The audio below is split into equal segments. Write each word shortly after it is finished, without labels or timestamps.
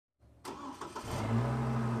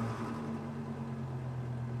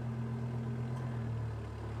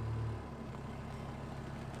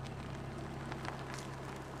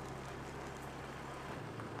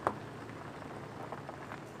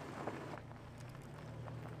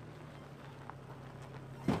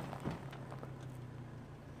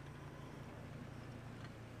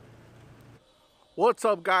What's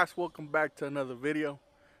up, guys? Welcome back to another video.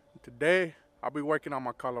 Today I'll be working on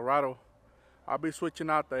my Colorado. I'll be switching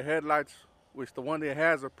out the headlights, which the one that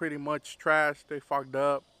has are pretty much trash. They fogged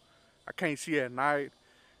up. I can't see at night.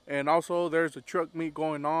 And also there's a truck meet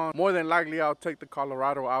going on. More than likely I'll take the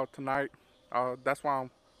Colorado out tonight. That's why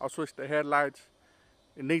I'll switch the headlights.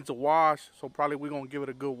 It needs a wash, so probably we're gonna give it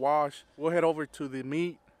a good wash. We'll head over to the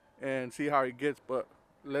meet and see how it gets, but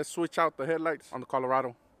let's switch out the headlights on the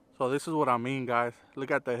Colorado. So this is what I mean, guys.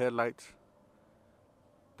 Look at the headlights.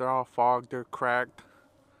 They're all fogged, they're cracked.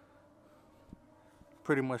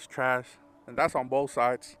 Pretty much trash. And that's on both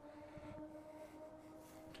sides.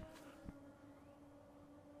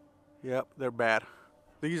 Yep, they're bad.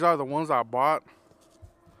 These are the ones I bought.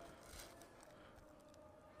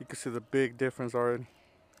 You can see the big difference already.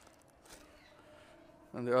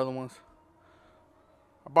 And the other ones,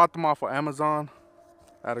 I bought them off of Amazon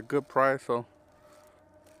at a good price, so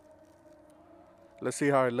let's see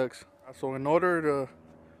how it looks. So in order to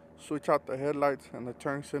switch out the headlights and the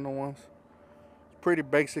turn signal ones, it's pretty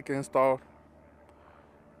basic installed.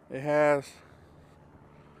 It has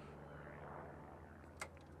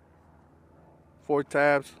 4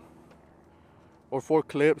 tabs or 4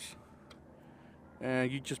 clips,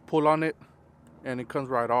 and you just pull on it and it comes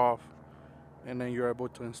right off, and then you're able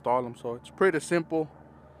to install them. So it's pretty simple.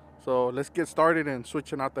 So let's get started and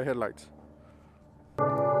switching out the headlights.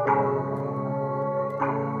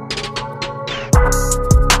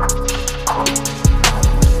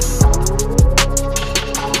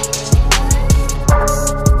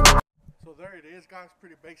 So there it is, guys.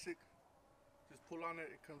 Pretty basic. Just pull on it,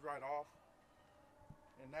 it comes right off.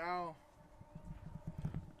 And now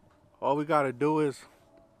all we gotta do is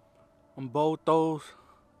unbolt those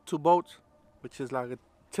 2 bolts, which is like a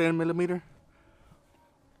 10mm,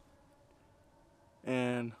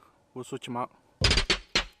 and we'll switch them out.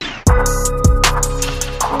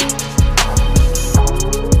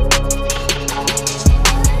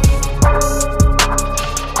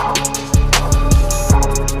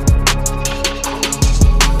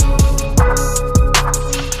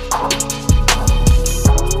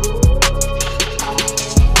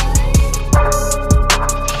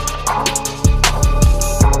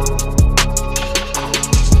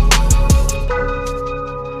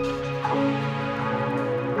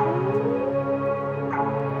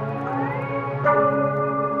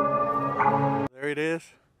 There it is,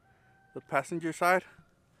 the passenger side.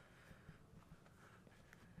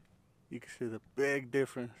 You can see the big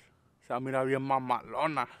difference. Se mira bien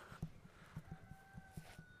mamalona.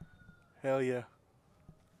 Hell yeah.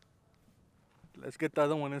 Let's get the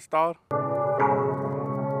other one installed.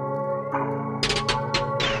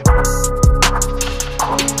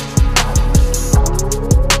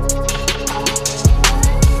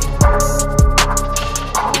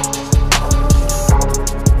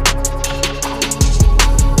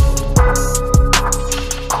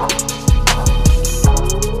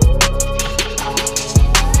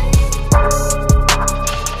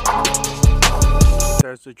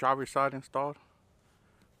 There's the driver's side installed.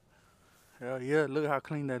 Hell yeah, look how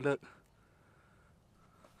clean they look.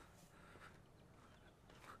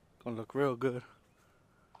 Gonna look real good.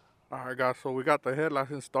 Alright, guys, so we got the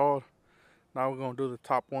headlights installed. Now we're gonna do the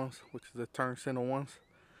top ones, which is the turn signal ones.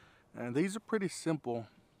 And these are pretty simple.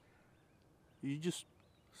 You just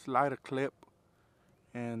slide a clip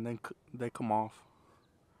and then they come off.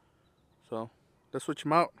 So let's switch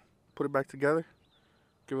them out, put it back together,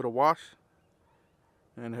 give it a wash,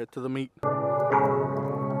 and head to the meet.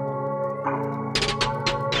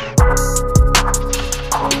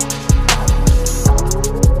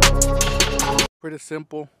 Pretty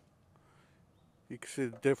simple. You can see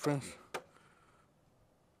the difference.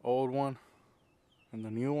 Old one and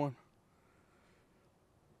the new one.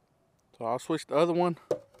 So I'll switch the other one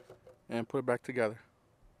and put it back together.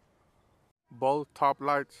 Both top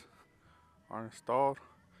lights are installed.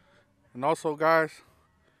 And also, guys,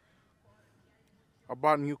 I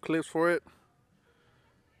bought new clips for it,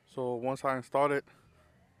 so once I installed it,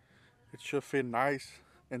 it should fit nice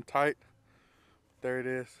and tight. There it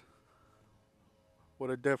is. What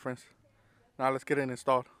a difference. Now let's get it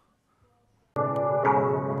installed.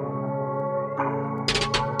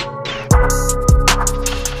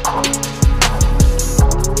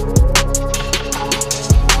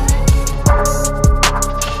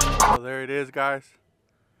 So there it is, guys.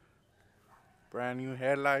 Brand new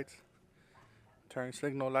headlights. Turn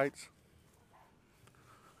signal lights.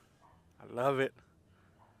 I love it.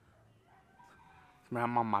 It's my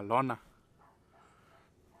mamalona.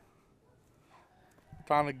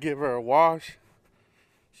 Time to give her a wash.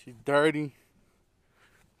 She's dirty.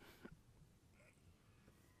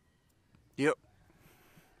 Yep.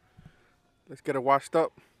 Let's get it washed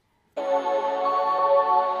up.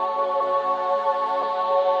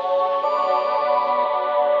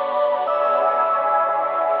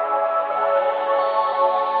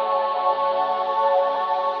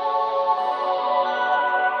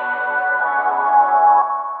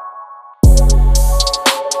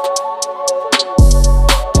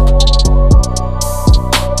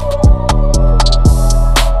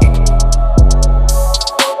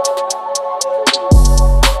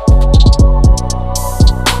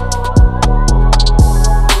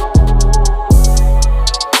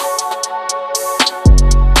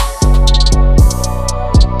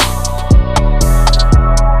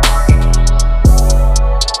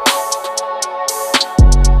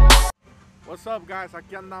 What's up, guys?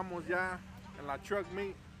 Aquí andamos ya en la truck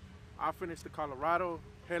meet. I finished the Colorado.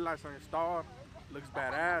 Headlights are installed. Looks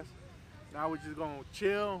badass. Now we're just gonna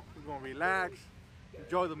chill. We're gonna relax.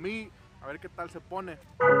 Enjoy the meet. A ver qué tal se pone.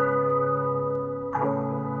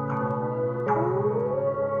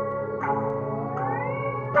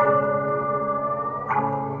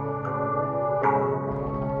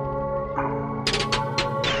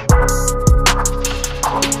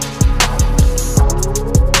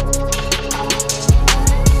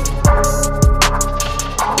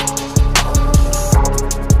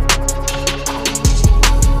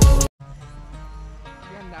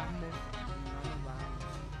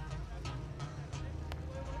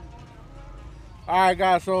 Alright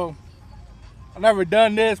guys, so I've never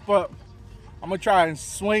done this, but I'm gonna try and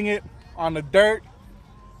swing it on the dirt.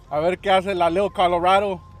 A ver qué hace la little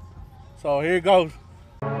Colorado. So here it goes.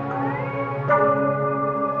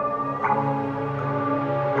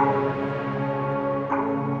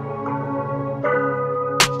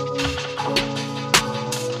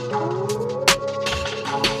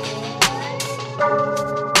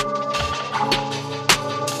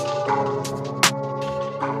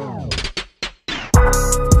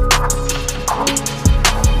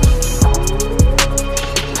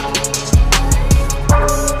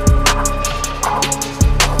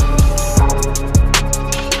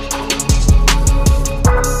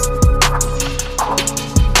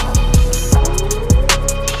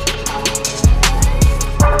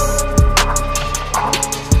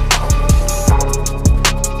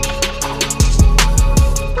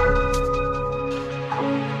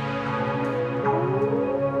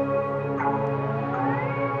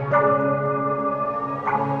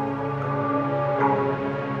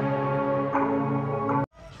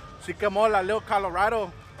 Sí quemó la little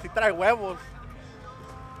Colorado, sí trae huevos.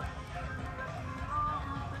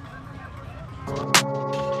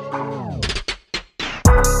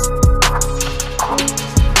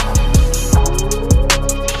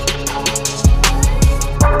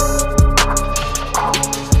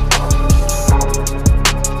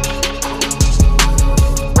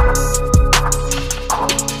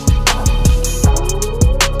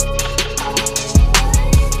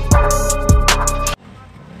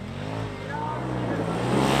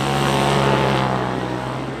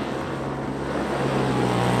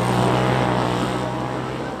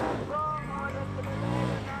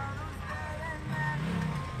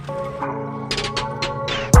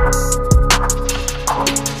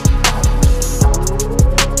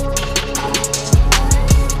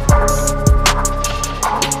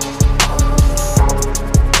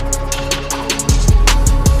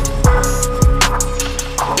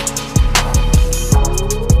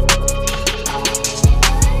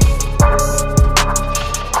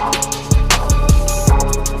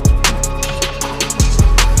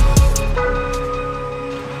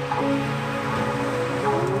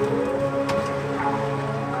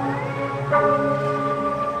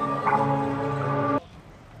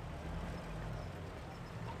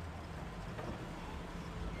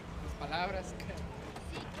 Palabras.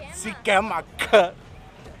 Sí quema cut.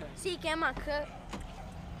 Sí quema cut.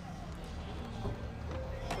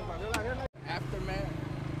 Aftermath.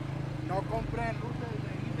 No compren luces de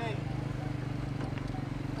eBay.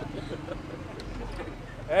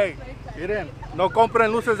 Hey, miren, no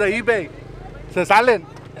compren luces de eBay. Se salen.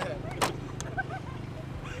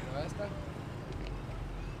 Basta.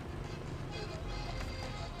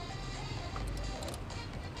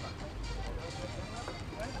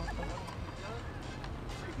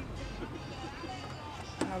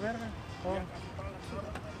 A ver, oh.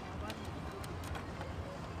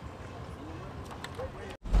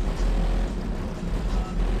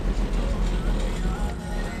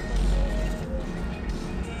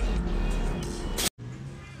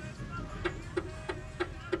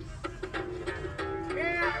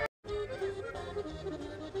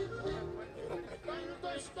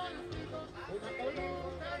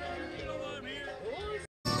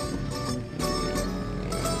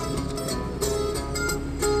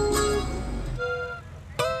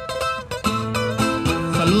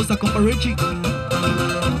 Saludos a compa Richie.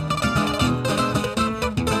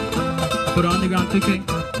 Puro Underground 2K.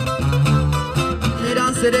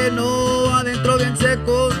 Miran sereno, adentro bien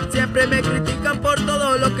seco. Siempre me critican por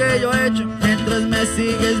todo lo que yo he hecho. Mientras me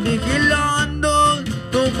sigues vigilando,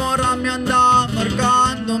 tu morra me anda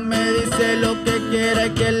marcando. Me dice lo que quiera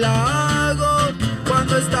y que la hago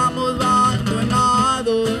cuando estamos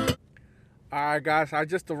abandonados. Alright guys, I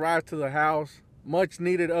just arrived to the house. Much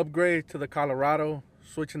needed upgrade to the Colorado.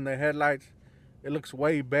 Switching the headlights. It looks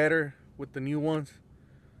way better with the new ones.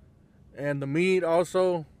 And the meat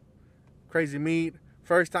also, crazy meat.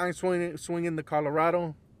 First time swinging the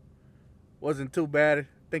Colorado. Wasn't too bad. I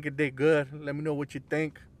think it did good. Let me know what you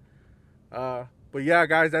think. But yeah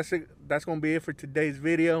guys, that's it. That's gonna be it for today's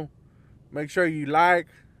video. Make sure you like,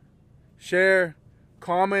 share,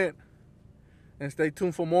 comment, and stay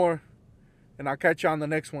tuned for more. And I'll catch you on the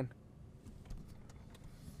next one.